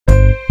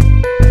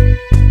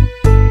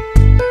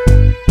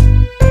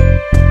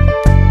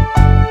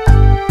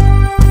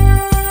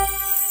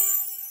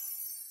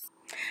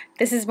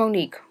This is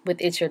Monique with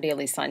It's Your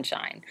Daily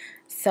Sunshine.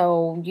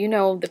 So,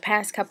 the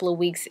past couple of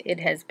weeks, it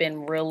has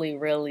been really,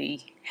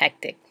 really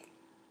hectic.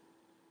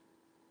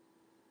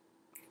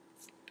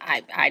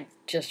 I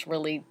just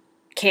really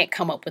can't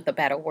come up with a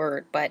better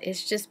word, but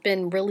it's just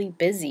been really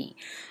busy.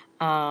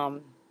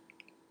 Um,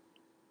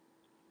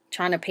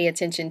 Trying to pay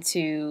attention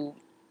to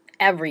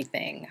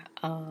everything,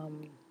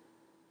 and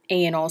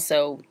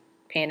also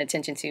paying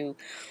attention to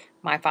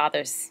my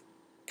father's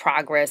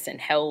progress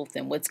and health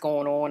and what's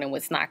going on and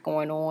what's not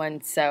going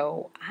on.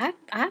 So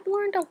I've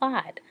learned a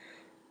lot.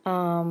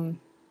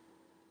 Um,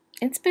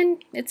 it's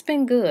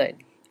been good.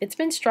 It's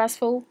been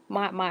stressful.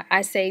 My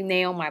I say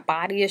now my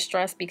body is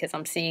stressed because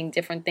I'm seeing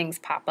different things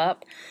pop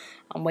up.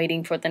 I'm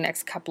waiting for the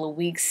next couple of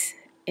weeks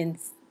in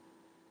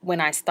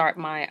when I start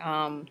my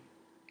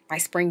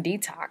spring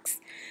detox.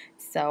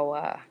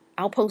 So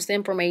I'll post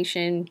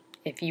information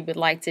if you would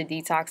like to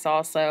detox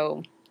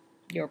also.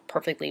 You're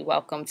perfectly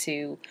welcome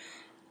to.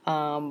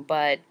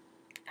 But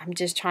I'm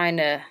just trying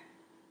to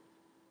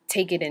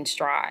take it in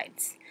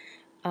strides.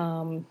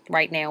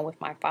 Right now with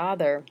my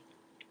father,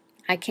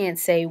 I can't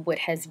say what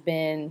has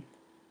been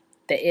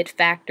the it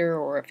factor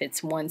or if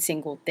it's one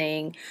single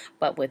thing,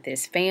 but with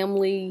his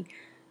family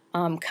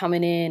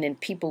coming in and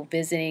people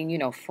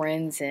visiting,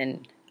 friends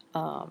and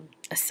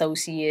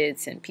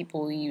associates and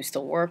people we used to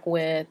work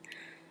with,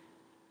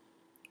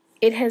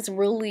 it has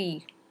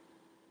really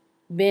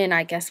been,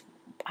 I guess,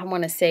 I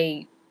want to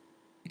say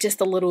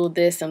just a little of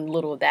this and a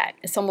little of that.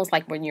 It's almost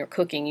like when you're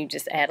cooking, you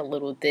just add a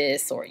little of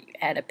this or you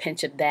add a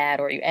pinch of that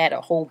or you add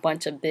a whole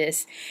bunch of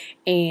this.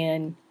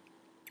 And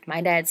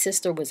my dad's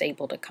sister was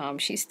able to come.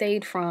 She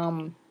stayed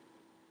from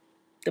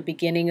the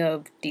beginning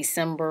of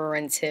December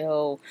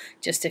until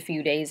just a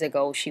few days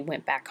ago. She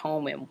went back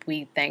home and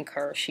we thank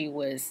her. She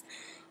was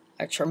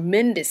a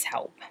tremendous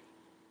help.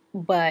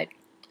 But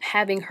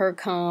having her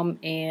come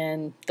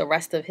and the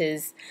rest of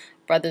his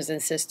brothers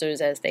and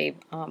sisters as they've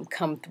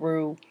come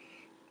through,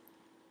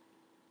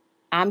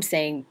 I'm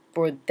saying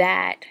for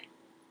that,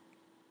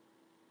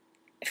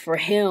 for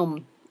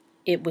him,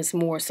 it was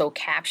more so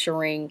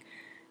capturing,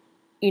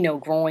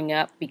 growing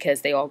up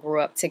because they all grew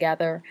up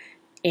together.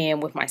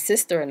 And with my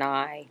sister and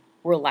I,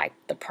 we're like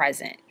the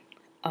present.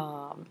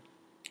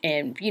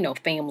 And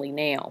family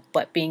now,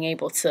 but being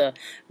able to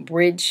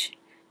bridge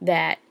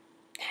that,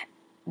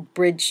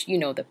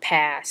 the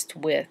past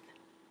with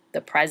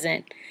the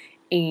present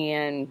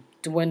and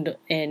dwindle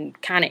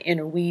and kind of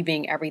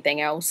interweaving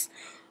everything else.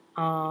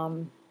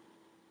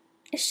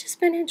 It's just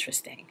been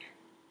interesting.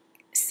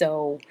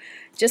 So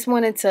just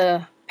wanted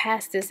to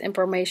pass this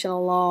information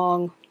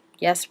along.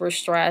 Yes, we're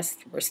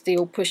stressed. We're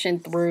still pushing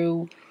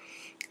through.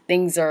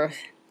 Things are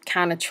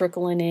kind of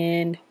trickling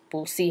in.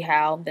 We'll see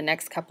how the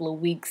next couple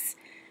of weeks,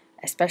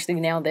 especially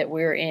now that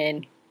we're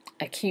in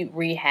acute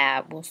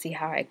rehab, we'll see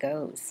how it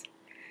goes.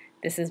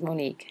 This is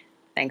Monique.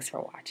 Thanks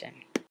for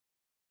watching.